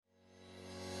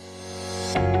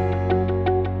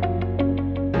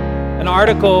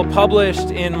article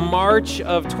published in March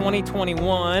of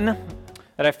 2021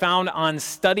 that I found on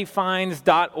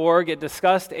studyfinds.org. It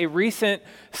discussed a recent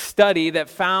study that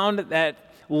found that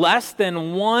less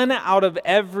than 1 out of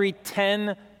every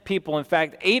 10 people, in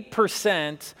fact,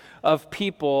 8% of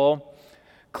people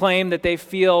claim that they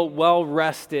feel well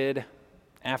rested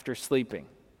after sleeping.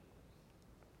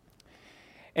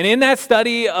 And in that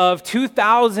study of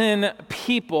 2,000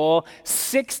 people,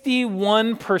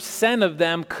 61% of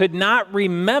them could not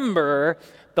remember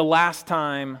the last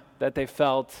time that they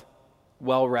felt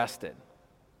well rested.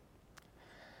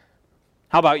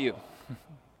 How about you?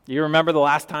 You remember the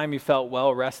last time you felt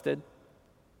well rested?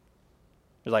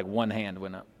 There's like one hand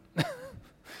went up.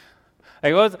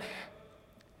 And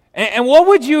what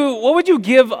would you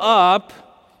give up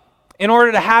in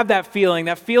order to have that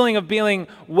feeling of being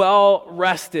well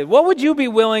rested? What would you be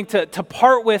willing to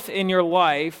part with in your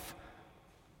life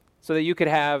so that you could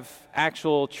have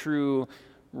actual true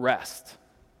rest?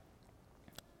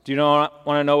 Do you want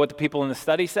to know what the people in the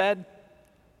study said?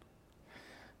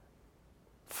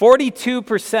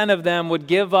 42% of them would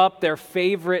give up their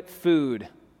favorite food.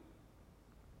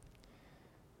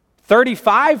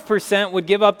 35% would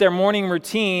give up their morning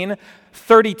routine.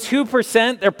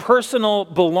 32% their personal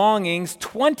belongings.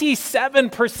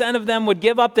 27% of them would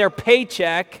give up their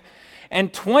paycheck.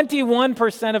 And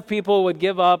 21% of people would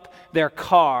give up their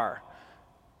car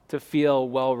to feel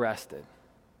well rested.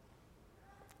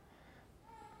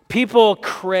 People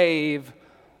crave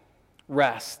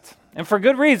rest. And for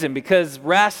good reason, because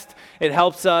rest, it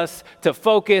helps us to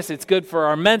focus. It's good for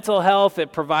our mental health.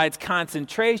 It provides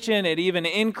concentration. It even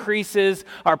increases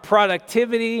our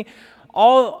productivity.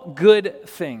 All good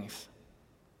things.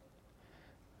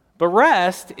 But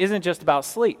rest isn't just about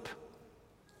sleep.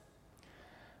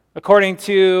 According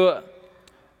to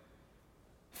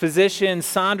physician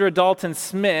Sandra Dalton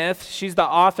Smith, she's the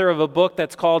author of a book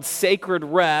that's called Sacred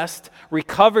Rest,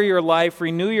 Recover Your Life,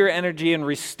 Renew Your Energy, and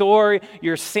Restore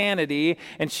Your Sanity.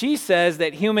 And she says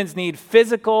that humans need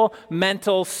physical,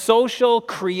 mental, social,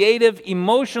 creative,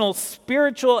 emotional,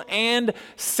 spiritual, and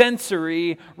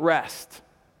sensory rest.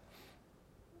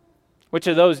 Which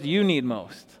of those do you need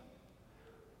most?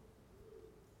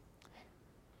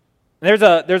 There's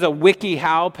a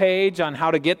WikiHow page on how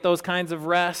to get those kinds of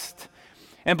rest.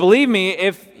 And believe me,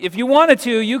 if you wanted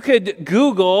to, you could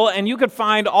Google and you could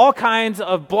find all kinds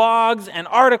of blogs and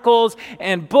articles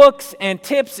and books and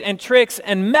tips and tricks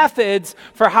and methods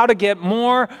for how to get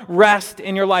more rest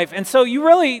in your life. And so you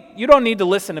don't need to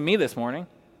listen to me this morning.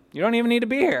 You don't even need to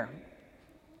be here.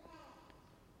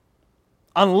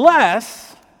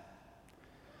 Unless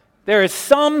there is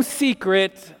some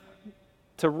secret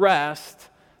to rest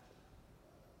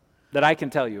that I can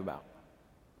tell you about.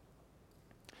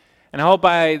 And I hope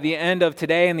by the end of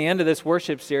today and the end of this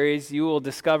worship series, you will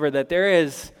discover that there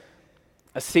is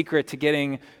a secret to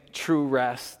getting true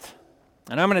rest.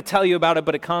 And I'm going to tell you about it,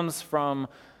 but it comes from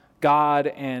God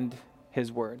and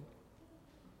His Word.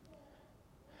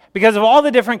 Because of all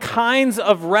the different kinds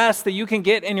of rest that you can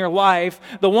get in your life,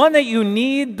 the one that you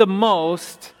need the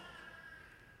most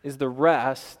is the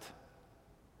rest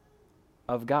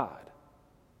of God.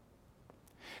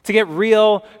 To get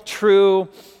real, true,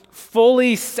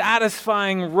 fully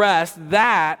satisfying rest,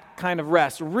 that kind of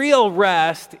rest, real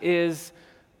rest, is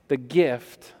the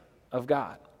gift of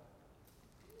God.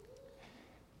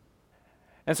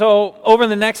 And so over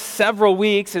the next several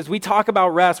weeks, as we talk about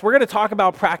rest, we're going to talk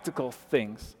about practical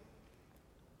things.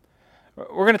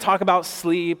 We're going to talk about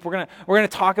sleep. We're going to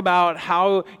talk about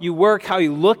how you work, how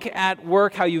you look at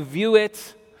work, how you view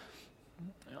it.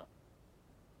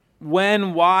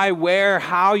 When, why, where,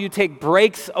 how you take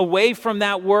breaks away from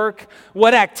that work,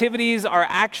 what activities are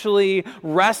actually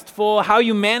restful, how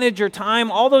you manage your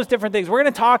time, all those different things. We're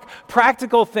going to talk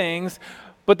practical things,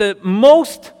 but the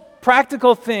most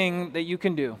practical thing that you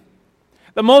can do,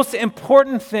 the most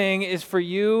important thing is for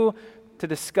you to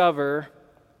discover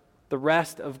the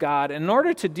rest of God. And in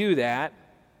order to do that,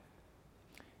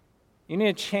 you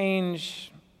need to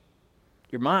change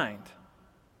your mind.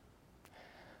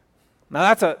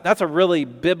 Now that's a really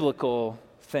biblical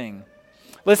thing.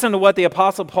 Listen to what the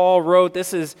Apostle Paul wrote.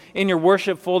 This is in your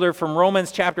worship folder from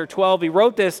Romans chapter 12. He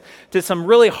wrote this to some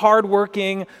really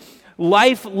hardworking,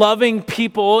 life-loving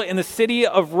people in the city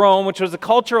of Rome, which was the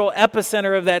cultural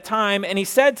epicenter of that time. And he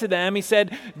said to them,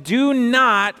 do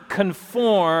not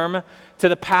conform to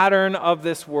the pattern of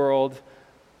this world,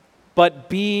 but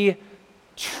be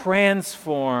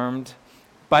transformed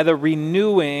by the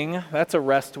renewing, that's a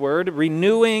rest word,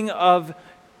 renewing of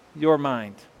your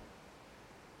mind.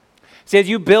 See, as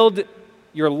you build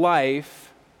your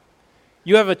life,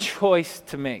 you have a choice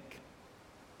to make.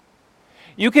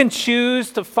 You can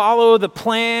choose to follow the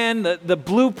plan, the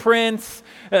blueprints,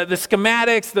 the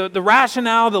schematics, the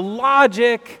rationale, the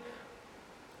logic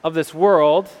of this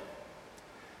world,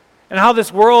 and how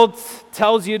this world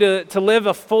tells you to live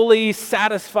a fully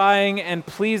satisfying and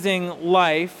pleasing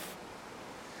life.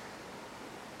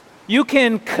 You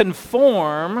can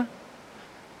conform,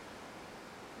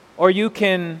 or you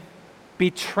can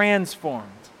be transformed.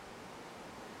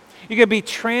 You can be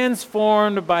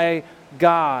transformed by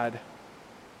God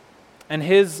and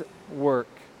His work.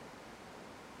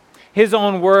 His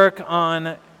own work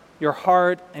on your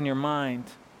heart and your mind.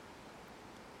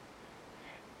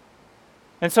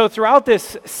 And so throughout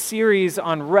this series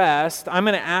on rest, I'm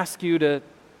going to ask you to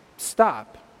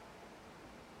stop.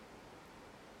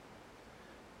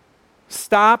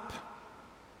 Stop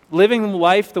living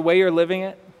life the way you're living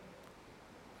it.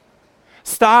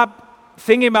 Stop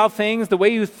thinking about things the way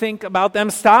you think about them.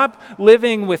 Stop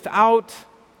living without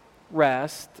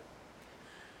rest,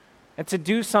 and to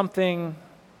do something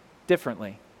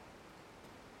differently.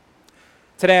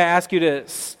 Today I ask you to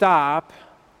stop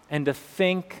and to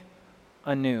think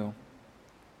anew.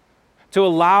 To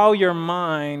allow your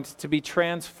mind to be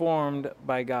transformed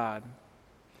by God.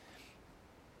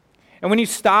 And when you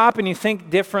stop and you think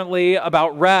differently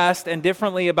about rest and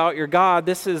differently about your God,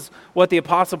 this is what the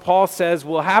Apostle Paul says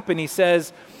will happen. He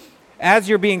says, as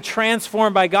you're being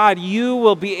transformed by God, you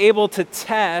will be able to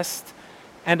test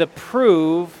and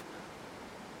approve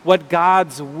what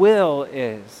God's will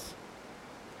is.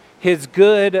 His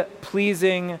good,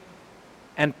 pleasing,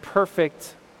 and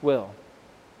perfect will.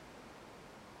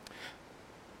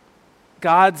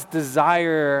 God's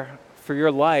desire for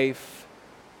your life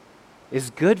is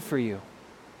good for you.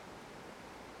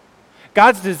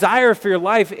 God's desire for your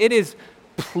life, it is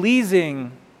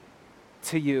pleasing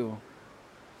to you.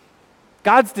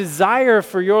 God's desire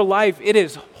for your life, it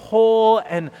is whole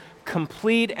and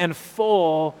complete and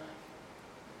full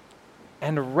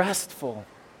and restful.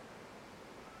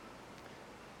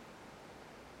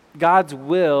 God's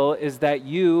will is that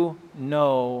you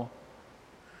know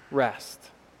rest.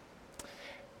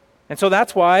 And so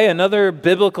that's why another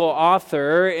biblical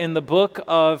author in the book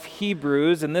of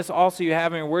Hebrews, and this also you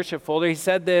have in your worship folder, he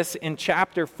said this in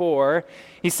chapter 4.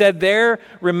 He said, there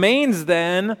remains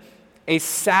then a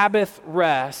Sabbath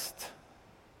rest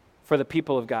for the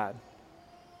people of God.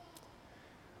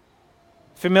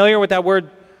 Familiar with that word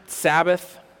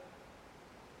Sabbath?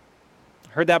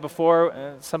 Heard that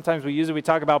before? Sometimes we use it. We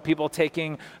talk about people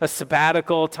taking a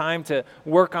sabbatical, time to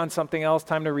work on something else,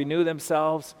 time to renew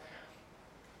themselves.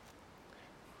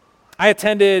 I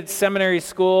attended seminary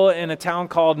school in a town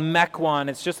called Mequon.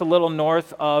 It's just a little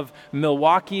north of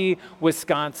Milwaukee,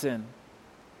 Wisconsin.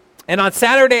 And on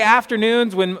Saturday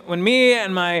afternoons, when me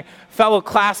and my fellow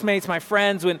classmates, my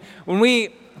friends, when we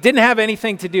didn't have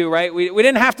anything to do, right? We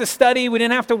didn't have to study. We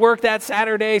didn't have to work that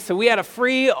Saturday. So we had a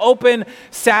free, open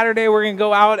Saturday. We're going to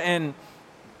go out and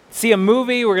see a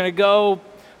movie. We're going to go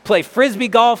play Frisbee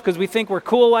golf because we think we're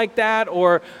cool like that,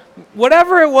 or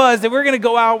whatever it was that we're going to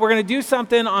go out, we're going to do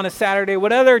something on a Saturday,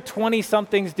 what other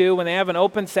 20-somethings do when they have an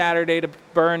open Saturday to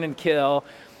burn and kill.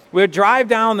 We would drive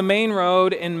down the main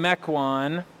road in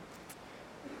Mequon,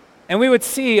 and we would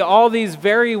see all these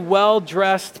very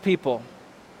well-dressed people.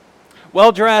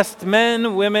 Well-dressed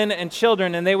men, women, and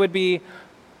children, and they would be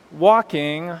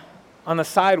walking on the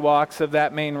sidewalks of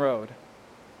that main road.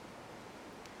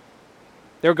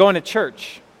 They were going to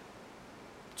church,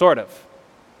 sort of.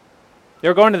 They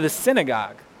were going to the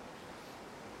synagogue.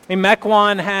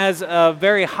 Mequon has a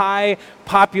very high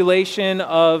population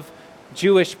of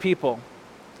Jewish people.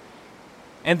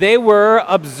 And they were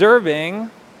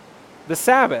observing the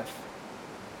Sabbath.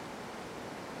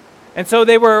 And so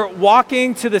they were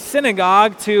walking to the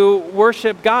synagogue to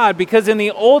worship God, because in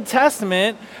the Old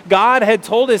Testament, God had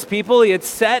told His people, He had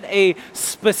set a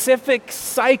specific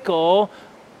cycle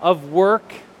of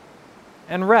work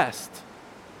and rest.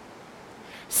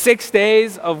 6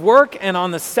 days of work, and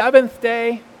on the seventh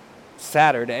day,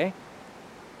 Saturday,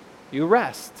 you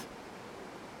rest.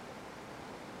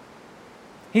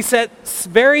 He set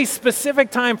very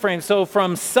specific time frames. So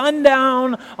from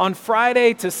sundown on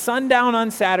Friday to sundown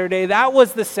on Saturday, that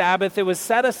was the Sabbath. It was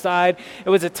set aside. It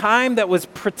was a time that was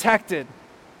protected.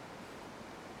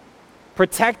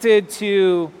 Protected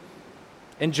to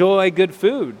enjoy good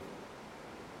food.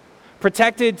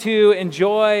 Protected to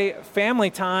enjoy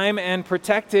family time, and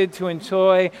protected to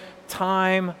enjoy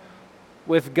time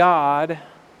with God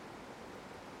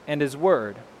and His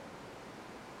Word.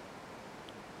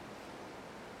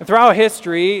 And throughout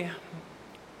history,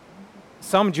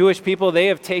 some Jewish people, they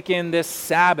have taken this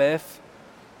Sabbath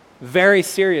very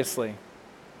seriously.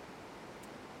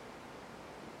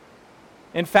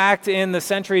 In fact, in the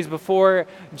centuries before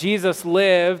Jesus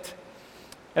lived,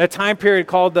 at a time period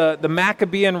called the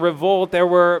Maccabean Revolt, there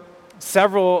were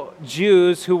several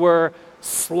Jews who were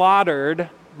slaughtered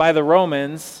by the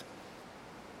Romans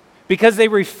because they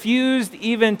refused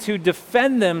even to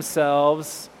defend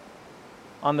themselves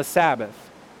on the Sabbath.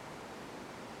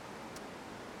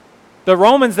 The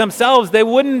Romans themselves, they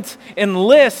wouldn't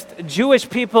enlist Jewish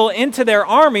people into their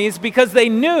armies because they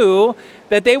knew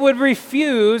that they would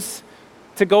refuse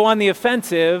to go on the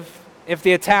offensive if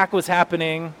the attack was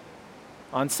happening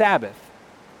on Sabbath.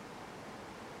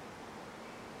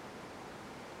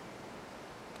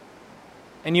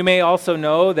 And you may also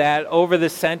know that over the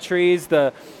centuries,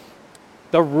 the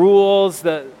rules,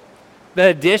 the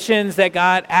additions that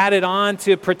got added on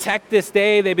to protect this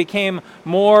day, they became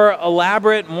more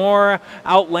elaborate, more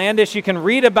outlandish. You can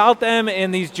read about them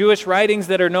in these Jewish writings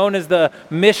that are known as the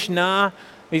Mishnah,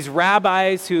 these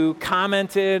rabbis who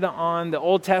commented on the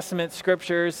Old Testament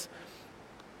scriptures.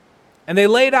 And they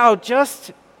laid out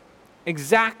just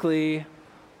exactly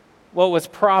what was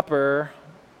proper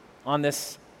on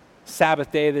this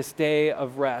Sabbath day, this day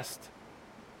of rest.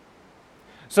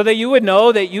 So that you would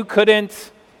know that you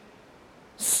couldn't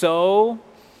sow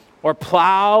or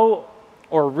plow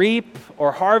or reap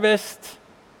or harvest.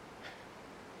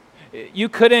 You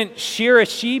couldn't shear a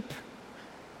sheep,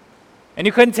 and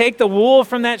you couldn't take the wool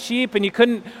from that sheep, and you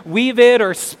couldn't weave it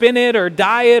or spin it or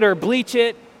dye it or bleach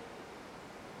it.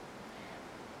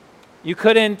 You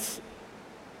couldn't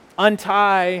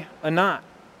untie a knot.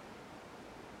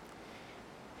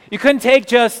 You couldn't take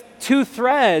just two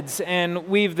threads and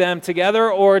weave them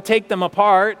together or take them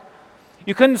apart.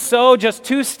 You couldn't sew just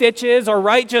two stitches or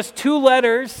write just two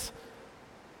letters.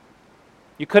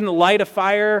 You couldn't light a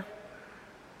fire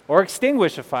or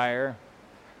extinguish a fire.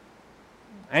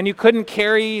 And you couldn't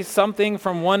carry something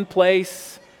from one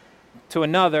place to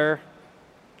another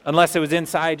unless it was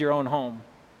inside your own home.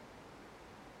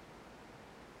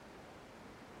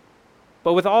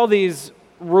 But with all these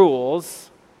rules,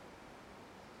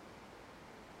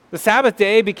 the Sabbath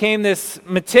day became this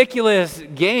meticulous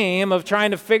game of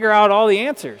trying to figure out all the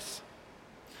answers.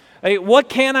 Like, what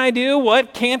can I do?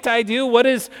 What can't I do? What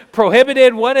is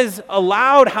prohibited? What is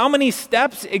allowed? How many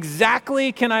steps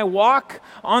exactly can I walk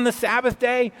on the Sabbath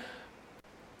day?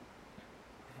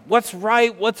 What's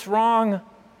right? What's wrong?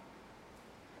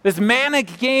 This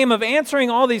manic game of answering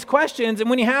all these questions. And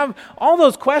when you have all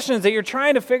those questions that you're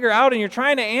trying to figure out and you're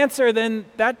trying to answer, then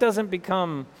that doesn't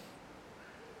become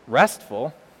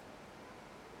restful.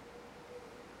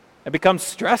 It becomes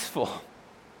stressful.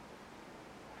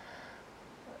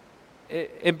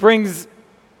 It brings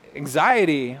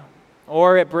anxiety,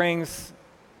 or it brings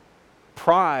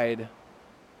pride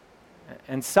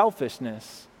and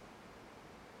selfishness.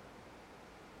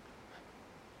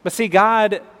 But see,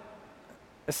 God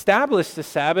established the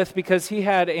Sabbath because he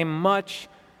had a much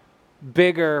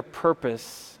bigger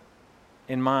purpose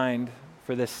in mind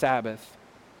for this Sabbath.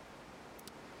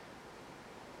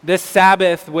 This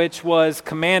Sabbath, which was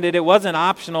commanded, it wasn't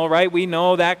optional, right? We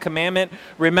know that commandment.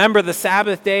 Remember the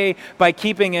Sabbath day by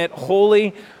keeping it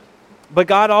holy. But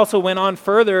God also went on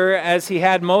further as he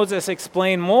had Moses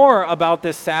explain more about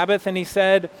this Sabbath, and he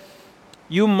said,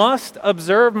 "You must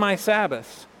observe my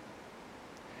Sabbaths.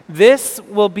 This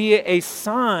will be a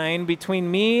sign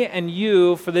between me and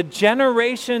you for the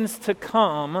generations to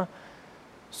come,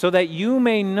 so that you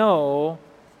may know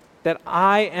that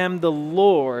I am the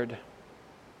Lord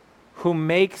who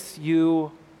makes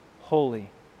you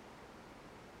holy."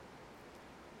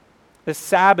 The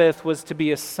Sabbath was to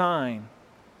be a sign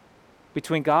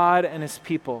between God and his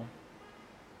people.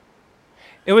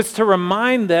 It was to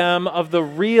remind them of the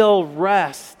real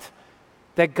rest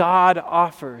that God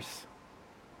offers.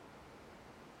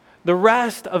 The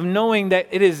rest of knowing that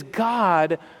it is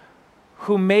God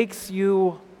who makes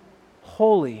you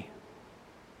holy.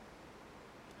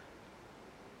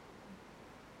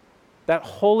 That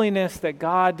holiness that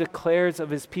God declares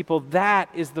of his people, that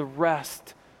is the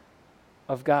rest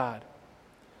of God.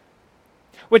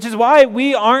 Which is why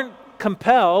we aren't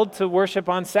compelled to worship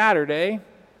on Saturday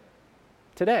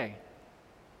today.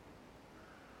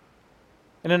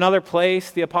 In another place,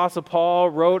 the Apostle Paul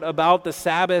wrote about the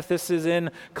Sabbath. This is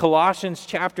in Colossians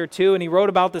chapter 2, and he wrote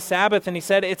about the Sabbath, and he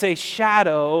said, it's a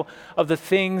shadow of the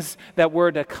things that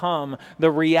were to come. The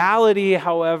reality,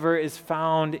 however, is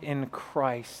found in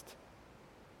Christ.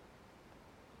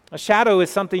 A shadow is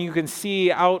something you can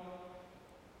see out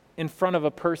in front of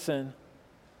a person,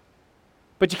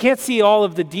 but you can't see all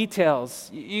of the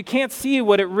details. You can't see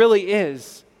what it really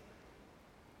is.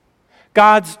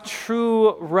 God's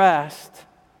true rest,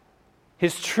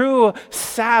 his true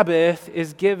Sabbath,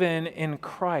 is given in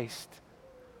Christ.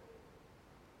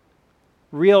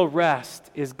 Real rest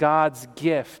is God's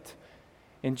gift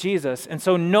in Jesus. And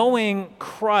so knowing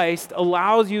Christ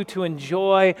allows you to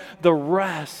enjoy the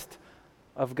rest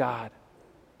of God.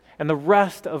 And the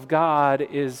rest of God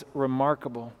is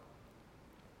remarkable.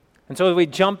 And so as we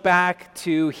jump back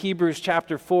to Hebrews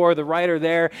chapter 4, the writer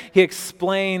there, he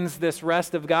explains this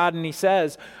rest of God, and he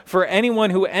says, "For anyone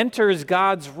who enters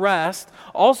God's rest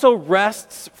also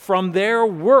rests from their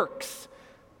works,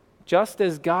 just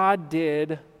as God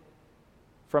did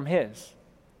from his."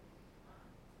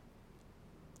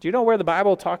 Do you know where the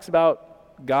Bible talks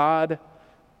about God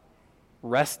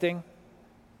resting?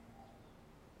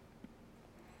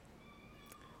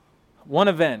 One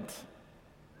event.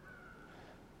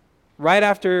 Right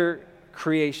after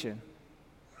creation.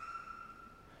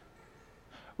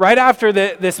 Right after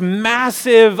this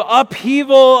massive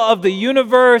upheaval of the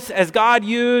universe, as God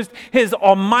used his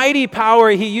almighty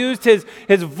power, he used his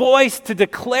voice to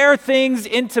declare things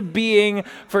into being.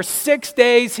 For 6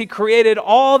 days, he created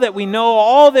all that we know,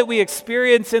 all that we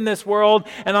experience in this world.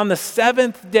 And on the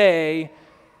seventh day,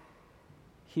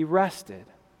 he rested.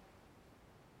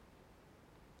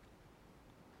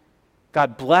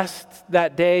 God blessed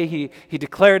that day. He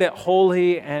declared it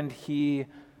holy, and he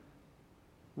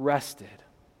rested.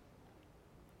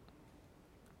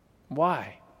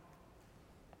 Why?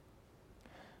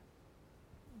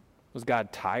 Was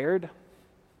God tired?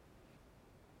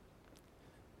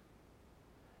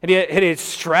 Had he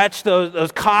stretched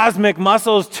those cosmic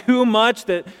muscles too much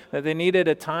that they needed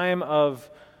a time of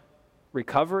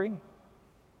recovery?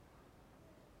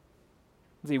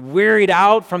 Was he wearied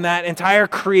out from that entire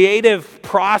creative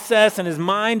process and his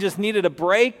mind just needed a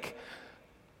break?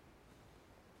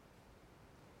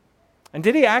 And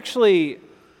did he actually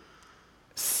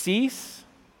cease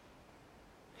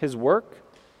his work?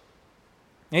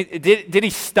 Did he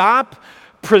stop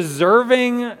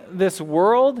preserving this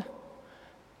world?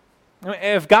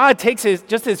 If God takes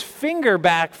his finger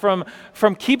back from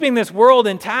keeping this world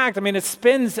intact, it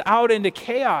spins out into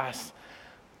chaos.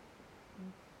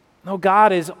 No,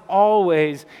 God is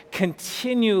always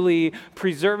continually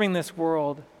preserving this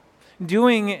world,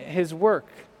 doing his work.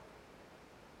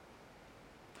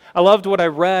 I loved what I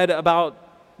read about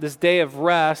this day of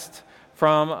rest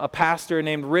from a pastor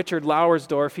named Richard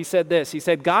Lauersdorf. He said this. He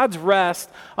said, "God's rest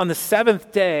on the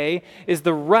seventh day is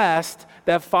the rest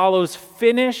that follows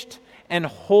finished and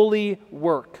holy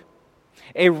work.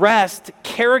 A rest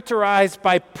characterized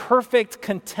by perfect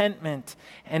contentment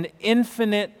and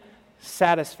infinite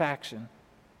satisfaction.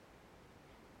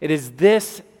 It is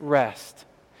this rest,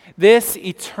 this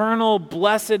eternal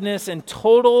blessedness and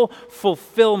total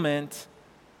fulfillment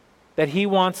that he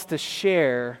wants to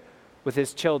share with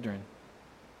his children."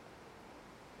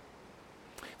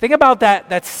 Think about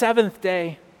that seventh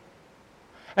day.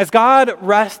 As God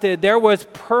rested, there was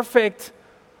perfect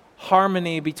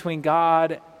harmony between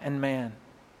God and man.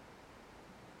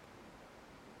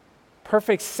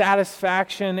 Perfect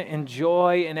satisfaction and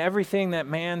joy in everything that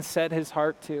man set his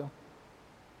heart to.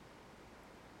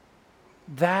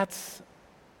 That's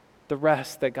the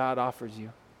rest that God offers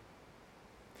you.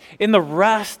 In the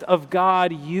rest of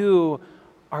God, you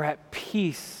are at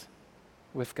peace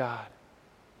with God.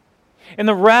 In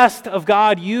the rest of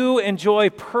God, you enjoy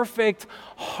perfect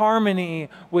harmony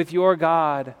with your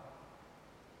God.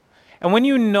 And when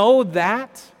you know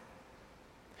that,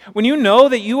 when you know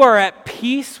that you are at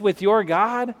peace with your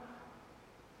God,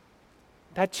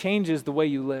 that changes the way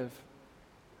you live.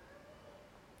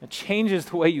 It changes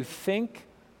the way you think.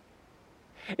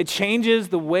 It changes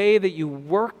the way that you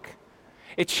work.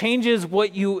 It changes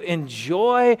what you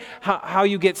enjoy, how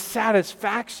you get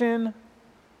satisfaction.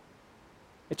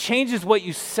 It changes what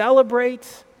you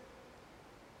celebrate.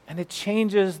 And it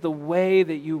changes the way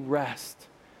that you rest.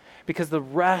 Because the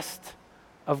rest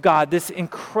of God, this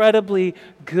incredibly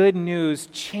good news,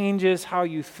 changes how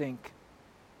you think.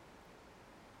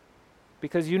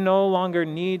 Because you no longer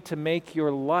need to make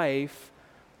your life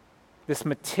this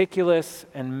meticulous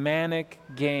and manic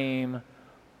game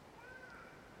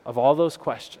of all those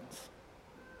questions.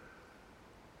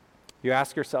 You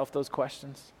ask yourself those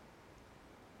questions.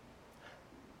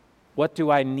 What do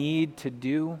I need to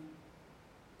do?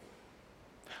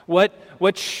 What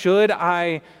should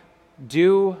I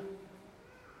do?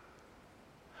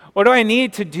 What do I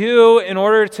need to do in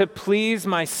order to please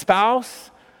my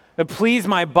spouse, to please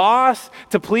my boss,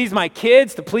 to please my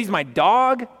kids, to please my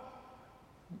dog?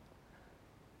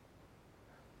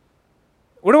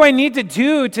 What do I need to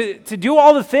do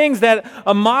all the things that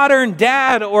a modern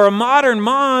dad or a modern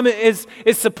mom is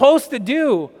supposed to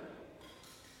do?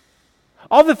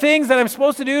 All the things that I'm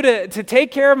supposed to do to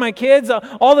take care of my kids,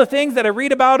 all the things that I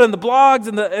read about in the blogs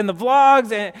and the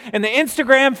vlogs and the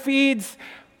Instagram feeds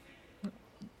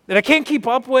that I can't keep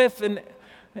up with, and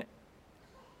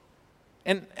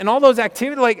all those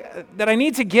activities, like that I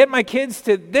need to get my kids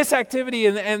to this activity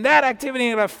and that activity,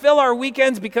 and I fill our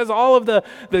weekends because all of the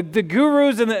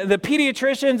gurus and the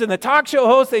pediatricians and the talk show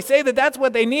hosts, they say that that's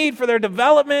what they need for their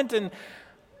development, and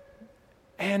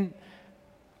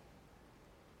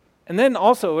then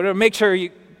also to make sure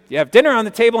you have dinner on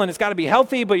the table and it's got to be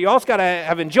healthy, but you also got to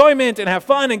have enjoyment and have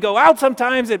fun and go out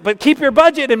sometimes, but keep your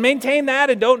budget and maintain that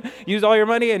and don't use all your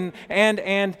money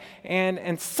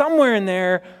and somewhere in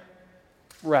there,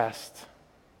 rest.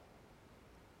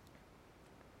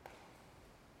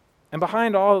 And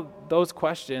behind all those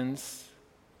questions,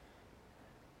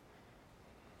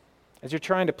 as you're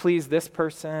trying to please this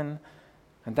person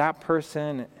and that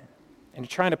person, and you're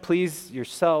trying to please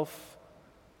yourself,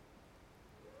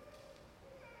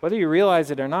 whether you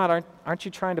realize it or not, aren't you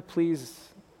trying to please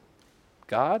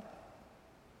God?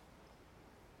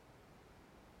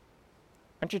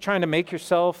 Aren't you trying to make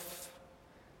yourself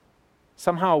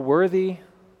somehow worthy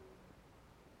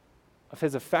of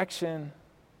His affection,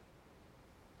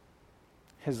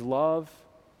 His love,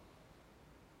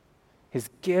 His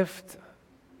gift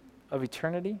of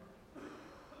eternity?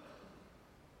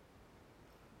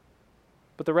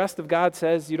 But the rest of God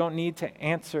says you don't need to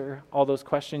answer all those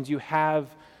questions. You have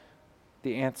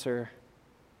the answer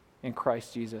in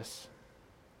Christ Jesus.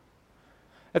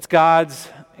 That's God's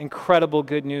incredible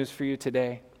good news for you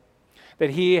today, that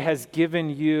He has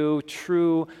given you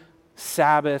true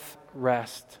Sabbath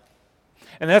rest.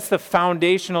 And that's the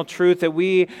foundational truth that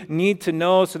we need to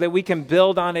know so that we can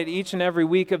build on it each and every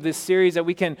week of this series, that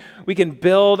we can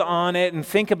build on it and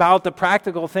think about the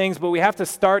practical things, but we have to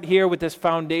start here with this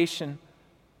foundation,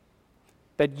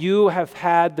 that you have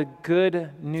had the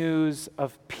good news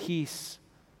of peace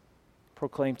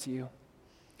proclaimed to you.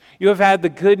 You have had the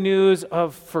good news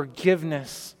of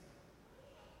forgiveness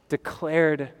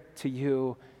declared to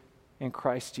you in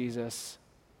Christ Jesus.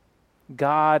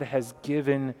 God has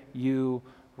given you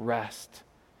rest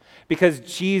because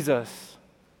Jesus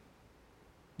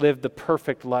lived the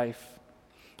perfect life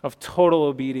of total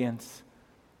obedience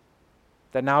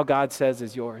that now God says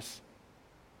is yours.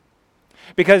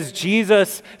 Because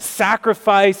Jesus'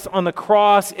 sacrifice on the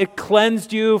cross, it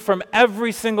cleansed you from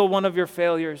every single one of your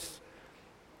failures,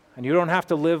 and you don't have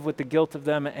to live with the guilt of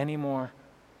them anymore.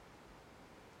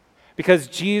 Because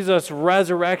Jesus'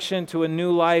 resurrection to a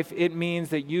new life, it means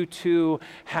that you too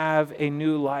have a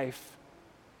new life.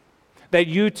 That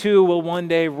you too will one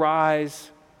day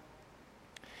rise.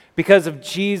 Because of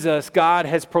Jesus, God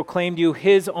has proclaimed you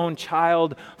His own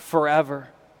child forever.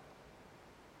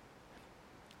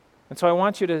 And so I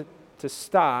want you to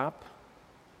stop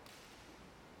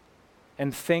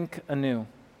and think anew.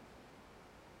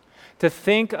 To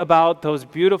think about those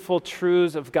beautiful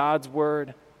truths of God's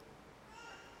Word.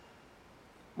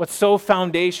 What's so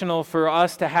foundational for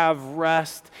us to have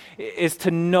rest is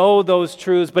to know those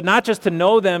truths, but not just to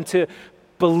know them, to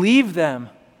believe them,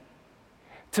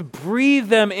 to breathe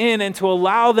them in and to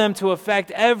allow them to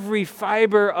affect every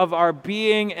fiber of our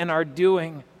being and our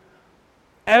doing,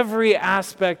 every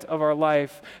aspect of our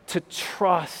life, to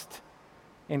trust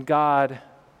in God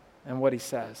and what He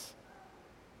says.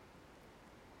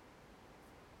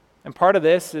 And part of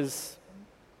this is,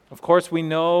 of course, we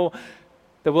know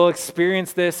that we'll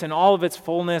experience this in all of its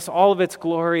fullness, all of its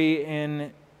glory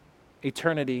in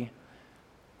eternity,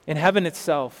 in heaven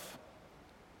itself.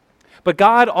 But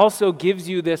God also gives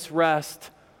you this rest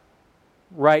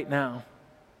right now.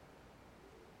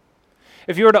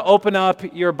 If you were to open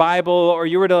up your Bible or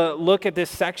you were to look at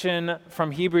this section from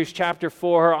Hebrews chapter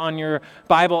 4 on your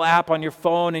Bible app on your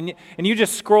phone and you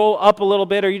just scroll up a little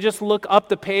bit or you just look up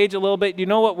the page a little bit, do you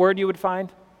know what word you would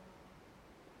find?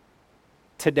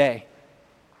 Today.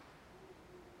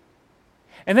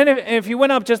 And then if you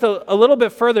went up just a little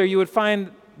bit further, you would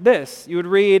find this. You would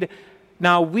read,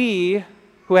 "Now we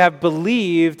who have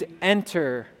believed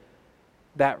enter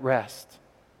that rest."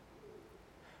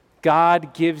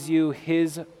 God gives you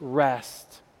His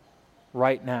rest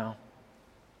right now.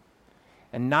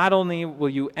 And not only will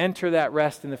you enter that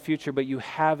rest in the future, but you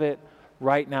have it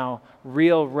right now.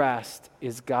 Real rest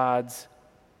is God's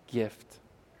gift.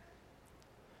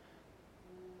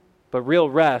 But real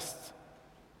rest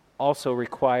also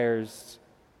requires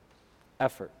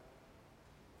effort.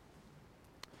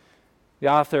 The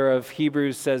author of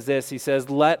Hebrews says this. He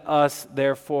says, "Let us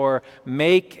therefore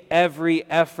make every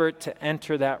effort to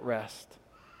enter that rest."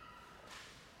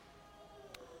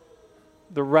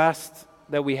 The rest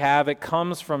that we have, it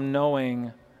comes from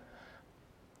knowing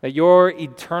that your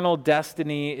eternal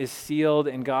destiny is sealed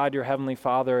in God, your Heavenly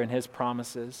Father, and His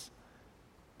promises.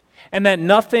 And that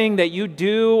nothing that you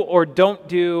do or don't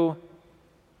do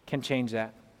can change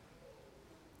that.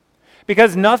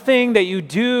 Because nothing that you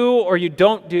do or you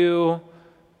don't do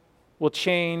will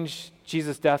change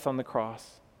Jesus' death on the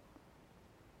cross.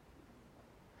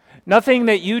 Nothing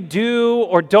that you do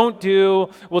or don't do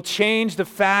will change the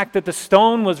fact that the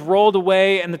stone was rolled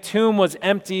away and the tomb was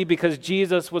empty because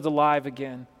Jesus was alive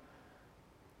again.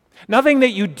 Nothing that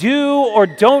you do or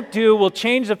don't do will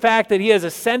change the fact that He has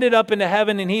ascended up into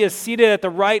heaven and He is seated at the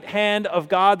right hand of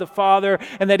God the Father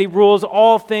and that He rules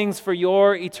all things for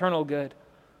your eternal good.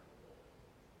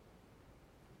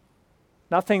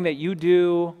 Nothing that you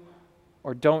do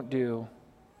or don't do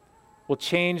will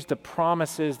change the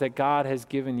promises that God has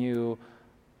given you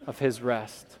of His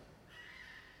rest.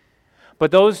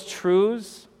 But those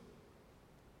truths,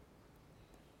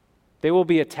 they will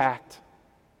be attacked.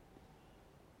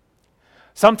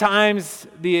 Sometimes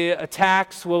the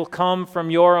attacks will come from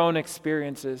your own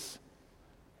experiences.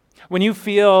 When you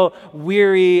feel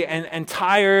weary and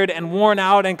tired and worn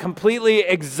out and completely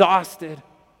exhausted.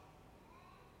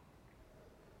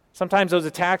 Sometimes those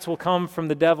attacks will come from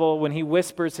the devil when he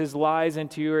whispers his lies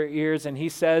into your ears and he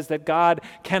says that God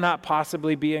cannot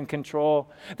possibly be in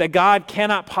control, that God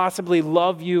cannot possibly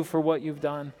love you for what you've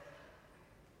done.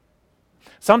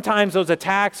 Sometimes those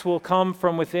attacks will come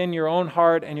from within your own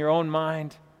heart and your own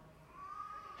mind.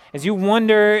 As you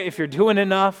wonder if you're doing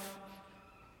enough,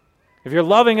 if you're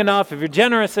loving enough, if you're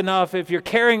generous enough, if you're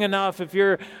caring enough, if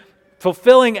you're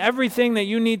fulfilling everything that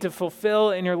you need to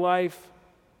fulfill in your life,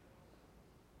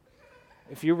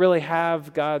 if you really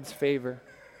have God's favor.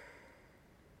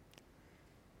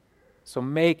 So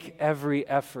make every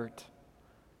effort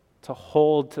to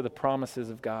hold to the promises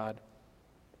of God.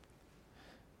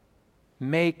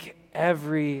 Make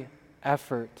every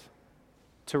effort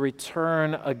to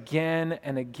return again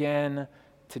and again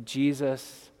to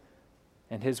Jesus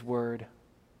and His Word.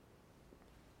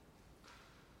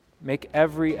 Make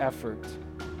every effort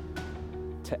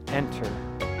to enter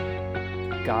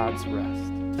God's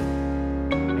rest.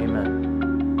 Amen.